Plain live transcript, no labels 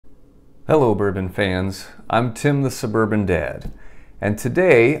Hello bourbon fans, I'm Tim the Suburban Dad, and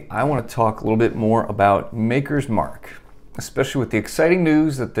today I want to talk a little bit more about Maker's Mark, especially with the exciting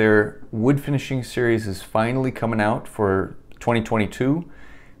news that their wood finishing series is finally coming out for 2022.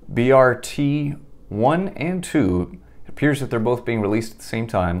 BRT 1 and 2, it appears that they're both being released at the same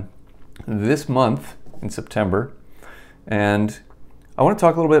time this month in September, and I want to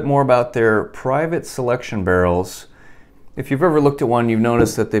talk a little bit more about their private selection barrels. If you've ever looked at one, you've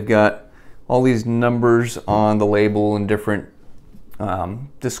noticed that they've got all these numbers on the label and different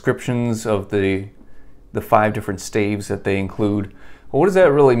descriptions of the 5 different staves that they include. Well, what does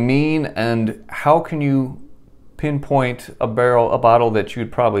that really mean, and how can you pinpoint a bottle that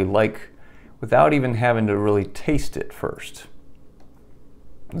you'd probably like without even having to really taste it first?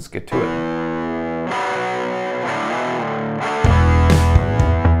 Let's get to it.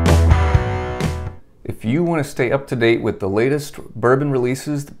 If you want to stay up to date with the latest bourbon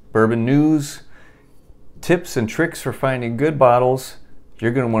releases, bourbon news, tips and tricks for finding good bottles,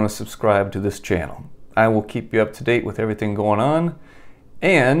 you're going to want to subscribe to this channel. I will keep you up to date with everything going on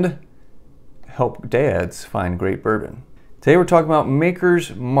and help dads find great bourbon. Today we're talking about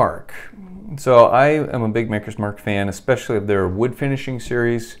Maker's Mark. So I am a big Maker's Mark fan, especially of their wood finishing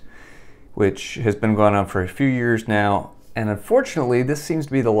series, which has been going on for a few years now. And unfortunately, this seems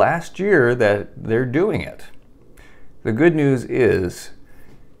to be the last year that they're doing it. The good news is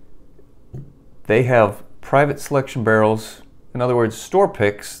they have private selection barrels, in other words, store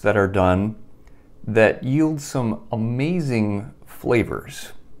picks that are done that yield some amazing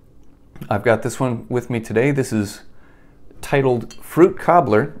flavors. I've got this one with me today. This is titled Fruit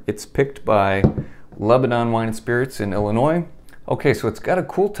Cobbler. It's picked by Lebanon Wine and Spirits in Illinois. Okay, so it's got a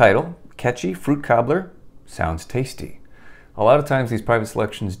cool title, catchy, Fruit Cobbler. Sounds tasty. A lot of times these private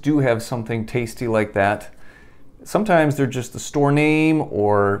selections do have something tasty like that. Sometimes they're just the store name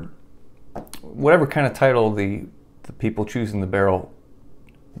or whatever kind of title the people choosing the barrel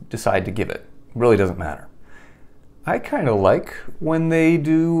decide to give it. It really doesn't matter. I kind of like when they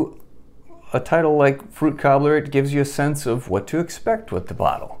do a title like Fruit Cobbler. It gives you a sense of what to expect with the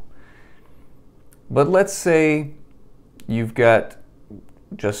bottle. But let's say you've got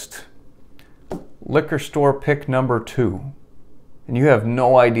just liquor store pick number 2. And you have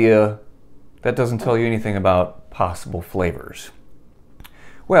no idea, that doesn't tell you anything about possible flavors.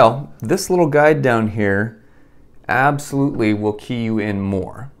 Well, this little guide down here absolutely will key you in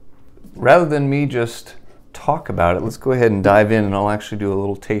more. Rather than me just talk about it, let's go ahead and dive in, and I'll actually do a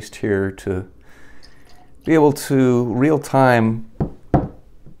little taste here to be able to real time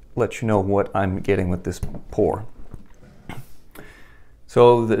let you know what I'm getting with this pour.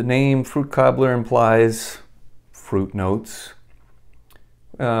 So the name Fruit Cobbler implies fruit notes.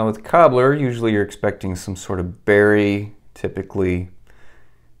 With cobbler, usually you're expecting some sort of berry, typically.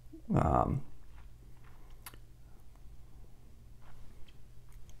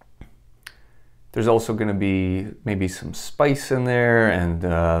 There's also going to be maybe some spice in there and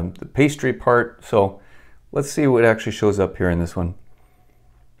the pastry part. So let's see what actually shows up here in this one.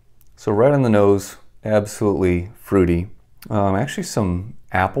 So right on the nose, absolutely fruity. Actually some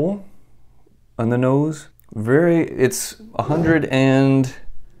apple on the nose. It's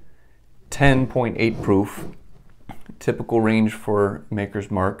 110.8 proof, typical range for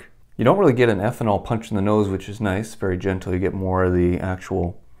Maker's Mark. You don't really get an ethanol punch in the nose, which is nice, very gentle. You get more of the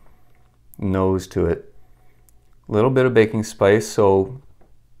actual nose to it. A little bit of baking spice, so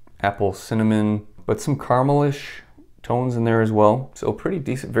apple, cinnamon, but some caramelish tones in there as well. So pretty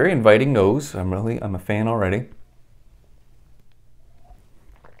decent, very inviting nose. I'm a fan already.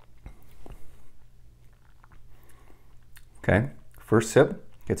 Okay, first sip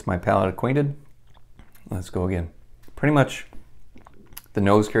gets my palate acquainted. Let's go again. Pretty much the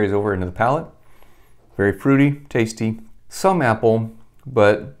nose carries over into the palate. Very fruity, tasty, some apple,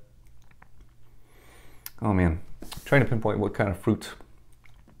 but oh man, I'm trying to pinpoint what kind of fruits.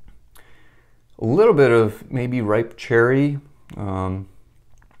 A little bit of maybe ripe cherry,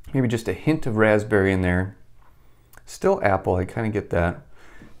 maybe just a hint of raspberry in there. Still apple, I kind of get that.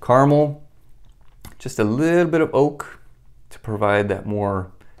 Caramel, just a little bit of oak to provide that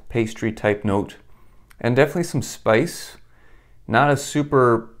more pastry type note, and definitely some spice. Not a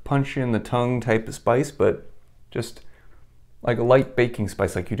super punchy in the tongue type of spice, but just like a light baking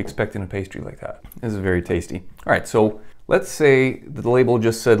spice like you'd expect in a pastry like that. This is very tasty. All right, so let's say the label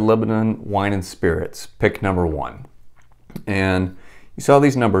just said Lebanon Wine and Spirits, pick number 1. And you saw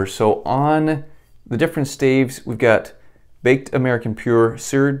these numbers. So on the different staves, we've got Baked American Pure,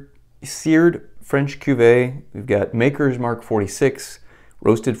 Seared French Cuvée, we've got Maker's Mark 46,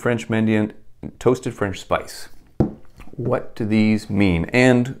 Roasted French Mendiant, Toasted French Spice. what do these mean?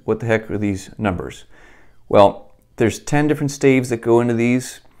 And what the heck are these numbers? Well, there's 10 different staves that go into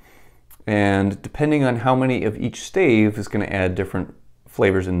these, and depending on how many of each stave is going to add different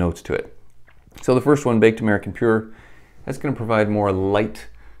flavors and notes to it. So the first one, Baked American Pure, that's going to provide more light,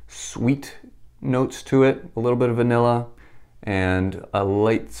 sweet notes to it, a little bit of vanilla, and a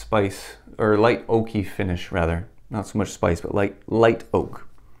light spice, or light oaky finish rather. Not so much spice, but light oak.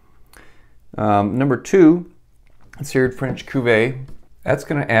 Number 2, Seared French Cuvée. That's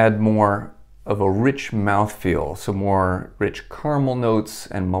going to add more of a rich mouthfeel, so more rich caramel notes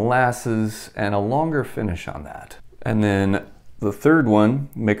and molasses and a longer finish on that. And then the third one,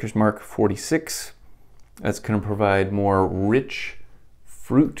 Maker's Mark 46, that's going to provide more rich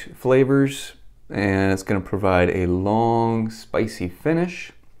fruit flavors, and it's going to provide a long spicy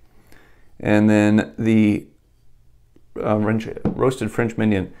finish. And then the roasted French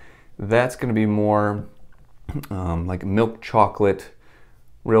Minion, that's going to be more like milk chocolate,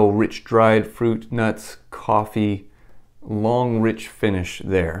 real rich dried fruit, nuts, coffee, long rich finish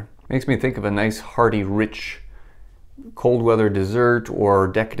there. Makes me think of a nice hearty rich cold weather dessert or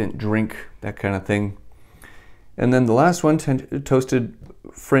decadent drink, that kind of thing. And then the last one, Toasted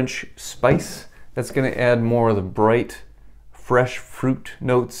French Spice, that's going to add more of the bright fresh fruit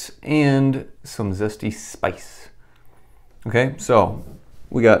notes and some zesty spice. Okay, so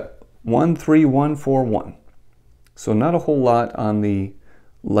we got 1, 3, 1, 4, 1. So not a whole lot on the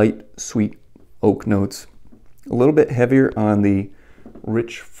light, sweet oak notes. A little bit heavier on the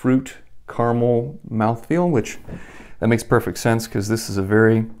rich fruit caramel mouthfeel, which that makes perfect sense because this is a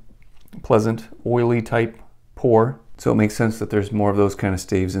very pleasant, oily type pour. So it makes sense that there's more of those kind of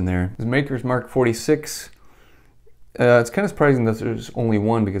staves in there. This Maker's Mark 46. It's kind of surprising that there's only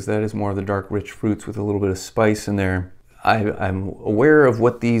one because that is more of the dark, rich fruits with a little bit of spice in there. I'm aware of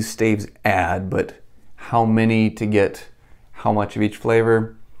what these staves add, but how many to get how much of each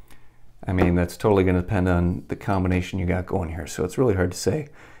flavor, I mean, that's totally going to depend on the combination you got going here. So it's really hard to say.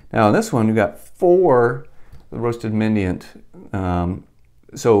 Now in this one, we've got 4 the roasted Minion.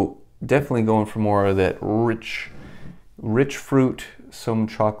 So definitely going for more of that rich fruit, some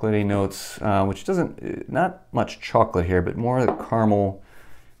chocolatey notes, which not much chocolate here, but more of the caramel.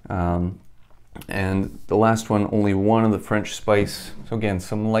 And the last one, only one of the French spice. So again,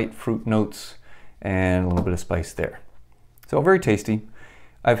 some light fruit notes and a little bit of spice there. So very tasty.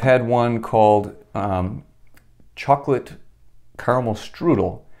 I've had one called chocolate caramel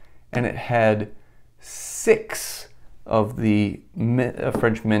strudel, and it had 6 of the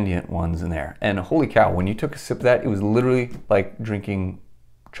French Minion ones in there. And holy cow, when you took a sip of that, it was literally like drinking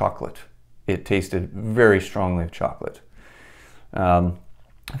chocolate. It tasted very strongly of chocolate.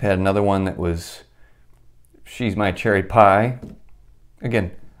 I've had another one that was She's My Cherry Pie.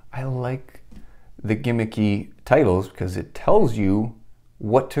 Again, I like the gimmicky titles because it tells you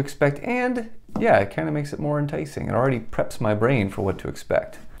what to expect, and yeah, it kind of makes it more enticing. It already preps my brain for what to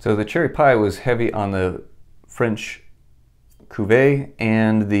expect. So the cherry pie was heavy on the French Cuvée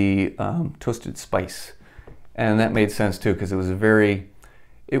and the toasted spice, and that made sense too because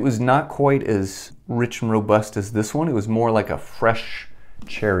it was not quite as rich and robust as this one. It was more like a fresh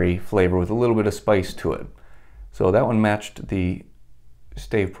cherry flavor with a little bit of spice to it. So that one matched the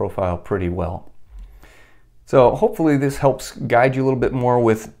stave profile pretty well. So hopefully this helps guide you a little bit more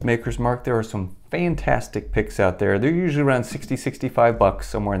with Maker's Mark. There are some fantastic picks out there. They're usually around 60, 65 bucks,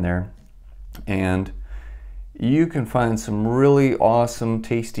 somewhere in there. And you can find some really awesome,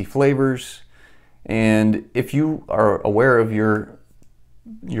 tasty flavors. And if you are aware of your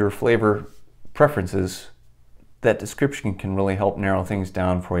flavor preferences, that description can really help narrow things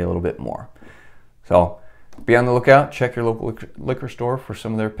down for you a little bit more. So be on the lookout. Check your local liquor store for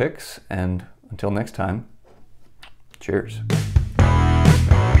some of their picks. And until next time, cheers.